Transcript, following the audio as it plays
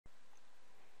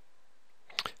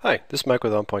Hi, this is Mike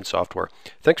with OnPoint Software.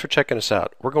 Thanks for checking us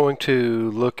out. We're going to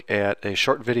look at a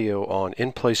short video on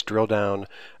in-place drill down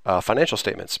financial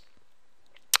statements.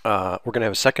 We're going to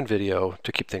have a second video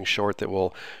to keep things short that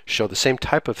will show the same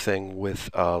type of thing with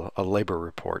a labor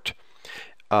report.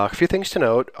 A few things to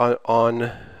note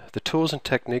on the tools and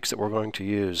techniques that we're going to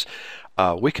use.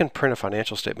 We can print a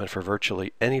financial statement for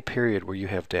virtually any period where you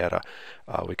have data.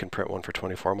 We can print one for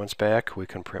 24 months back. We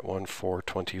can print one for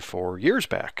 24 years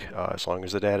back, as long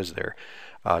as the data is there.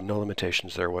 No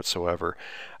limitations there whatsoever.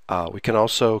 We can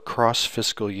also cross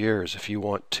fiscal years. If you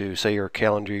want to, say you're a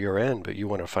calendar year end, but you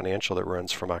want a financial that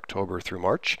runs from October through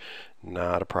March,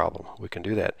 not a problem. We can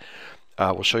do that.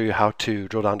 We'll show you how to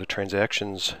drill down to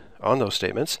transactions on those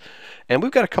statements. And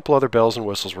we've got a couple other bells and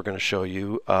whistles we're going to show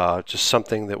you, just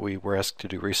something that we were asked to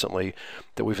do recently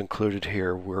that we've included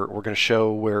here. We're going to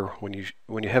show where when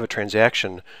you have a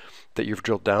transaction that you've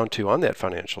drilled down to on that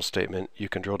financial statement, you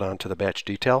can drill down to the batch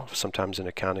detail. Sometimes in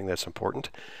accounting that's important.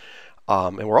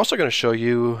 And we're also going to show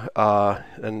you,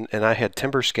 and I had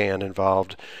TimberScan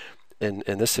involved in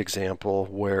this example,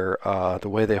 where the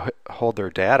way they hold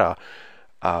their data,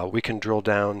 we can drill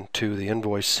down to the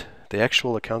invoice, the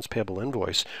actual accounts payable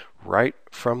invoice, right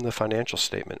from the financial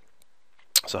statement.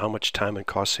 So how much time and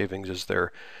cost savings is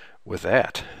there with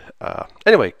that?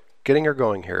 Anyway, getting her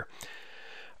going here.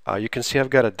 You can see I've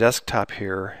got a desktop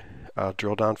here, a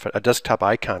desktop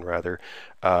icon rather,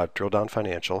 drill down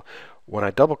financial. When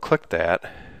I double click that,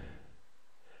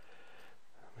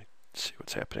 let's see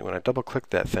what's happening. When I double click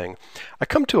that thing, I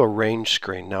come to a range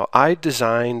screen. Now I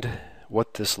designed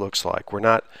what this looks like. We're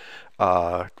not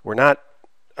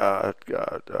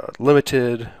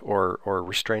limited or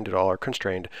restrained at all, or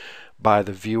constrained by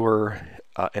the viewer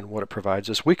and what it provides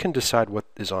us. We can decide what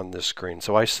is on this screen.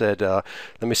 So I said, let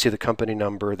me see the company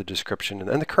number, the description,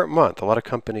 and the current month. A lot of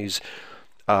companies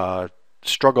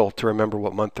struggle to remember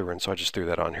what month they're in, so I just threw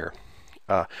that on here.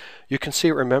 You can see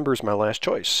it remembers my last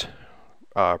choice.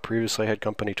 Previously I had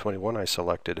company 21 I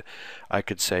selected. I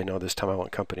could say, no, this time I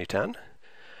want company 10.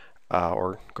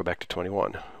 Or go back to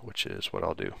 21, which is what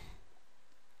I'll do.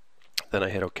 Then I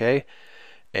hit OK,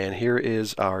 and here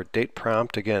is our date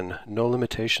prompt. Again, no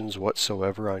limitations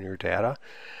whatsoever on your data.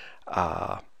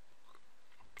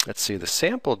 Let's see, the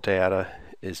sample data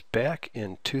is back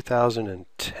in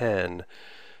 2010,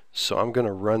 so I'm going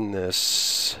to run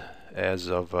this as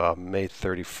of May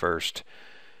 31st,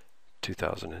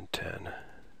 2010.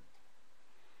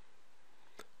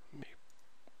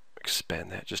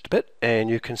 Expand that just a bit, and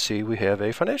you can see we have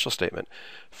a financial statement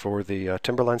for the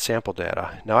Timberline sample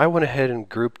data. Now I went ahead and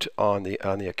grouped on the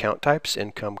account types,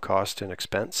 income, cost, and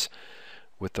expense,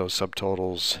 with those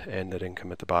subtotals and net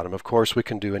income at the bottom. Of course, we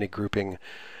can do any grouping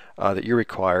that you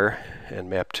require and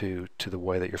map to the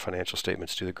way that your financial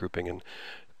statements do the grouping and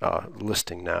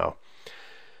listing now.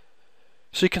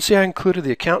 So you can see I included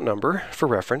the account number for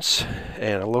reference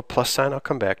and a little plus sign I'll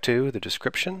come back to, the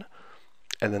description,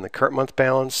 and then the current month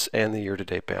balance and the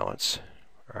year-to-date balance.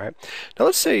 All right. Now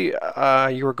let's say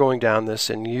you were going down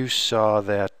this and you saw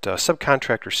that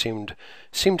subcontractor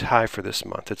seemed high for this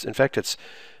month. In fact, it's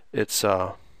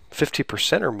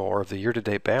 50% or more of the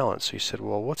year-to-date balance. So you said,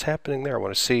 well, what's happening there? I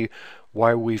want to see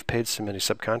why we've paid so many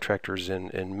subcontractors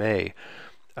in May.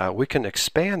 We can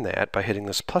expand that by hitting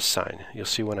this plus sign. You'll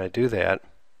see when I do that,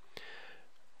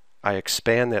 I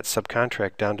expand that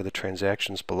subcontract down to the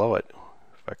transactions below it.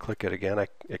 If I click it again,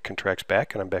 it contracts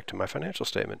back and I'm back to my financial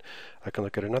statement. I can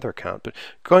look at another account. But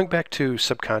going back to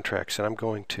subcontracts, and I'm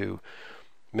going to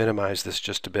minimize this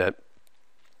just a bit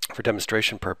for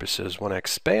demonstration purposes. When I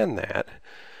expand that,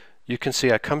 you can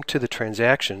see I come to the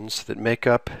transactions that make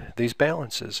up these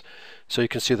balances. So you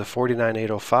can see the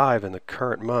 49,805 in the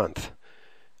current month.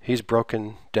 He's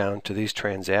broken down to these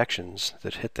transactions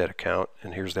that hit that account,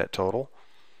 and here's that total.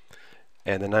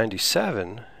 And the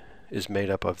 97 is made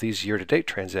up of these year-to-date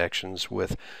transactions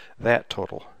with that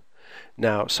total.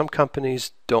 Now, some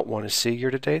companies don't want to see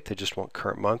year-to-date; they just want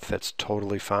current month. That's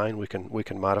totally fine. We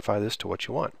can modify this to what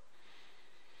you want.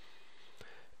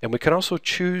 And we can also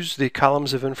choose the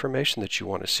columns of information that you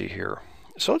want to see here.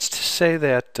 So let's say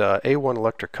that A1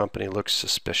 Electric Company looks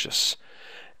suspicious,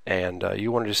 and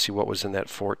you wanted to see what was in that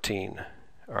 14.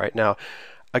 All right. Now,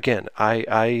 again,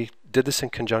 I did this in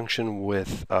conjunction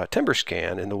with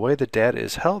TimberScan, and the way the data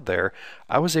is held there,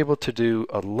 I was able to do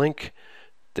a link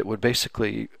that would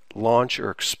basically launch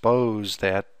or expose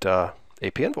that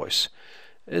AP invoice.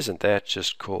 Isn't that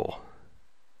just cool?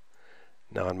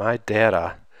 Now in my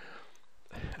data,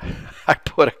 I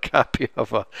put a copy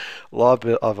of a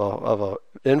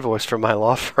invoice from my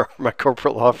law firm, my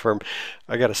corporate law firm.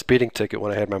 I got a speeding ticket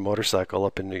when I had my motorcycle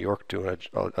up in New York doing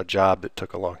a job that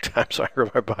took a long time, so I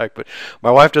rode my bike. But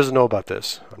my wife doesn't know about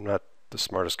this. I'm not the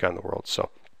smartest guy in the world. So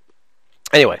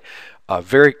anyway,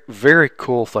 very, very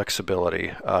cool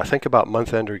flexibility. Think about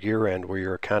month end or year end where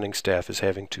your accounting staff is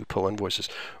having to pull invoices,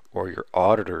 or your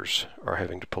auditors are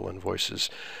having to pull invoices.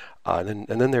 And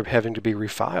then they're having to be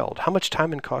refiled. How much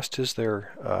time and cost is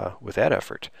there with that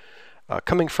effort?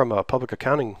 Coming from a public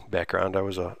accounting background, I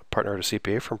was a partner at a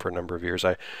CPA firm for a number of years.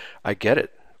 I get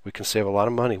it. We can save a lot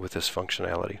of money with this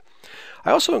functionality.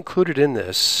 I also included in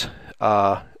this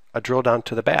a drill down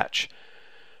to the batch.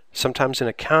 Sometimes in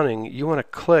accounting, you want to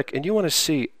click and you want to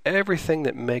see everything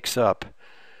that makes up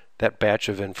that batch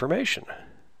of information.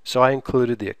 So I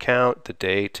included the account, the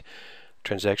date,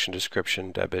 transaction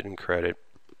description, debit and credit.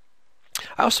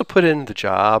 I also put in the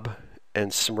job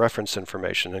and some reference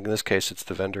information. In this case, it's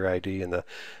the vendor ID and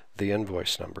the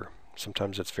invoice number.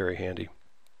 Sometimes it's very handy.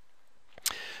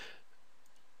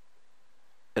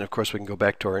 And of course, we can go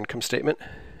back to our income statement,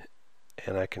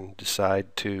 and I can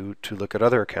decide to look at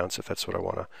other accounts if that's what I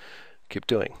want to keep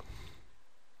doing.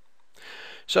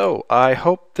 So I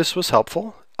hope this was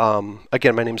helpful.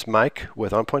 Again, my name's Mike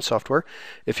with OnPoint Software.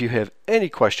 If you have any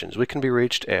questions, we can be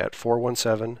reached at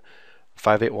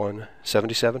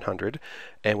 417-581-7700,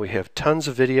 and we have tons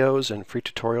of videos and free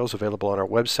tutorials available on our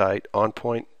website,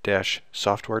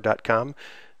 onpoint-software.com.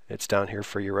 It's down here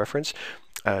for your reference.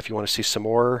 If you want to see some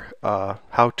more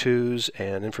how-tos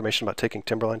and information about taking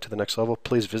Timberline to the next level,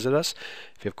 please visit us.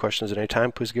 If you have questions at any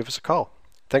time, please give us a call.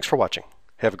 Thanks for watching.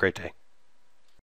 Have a great day.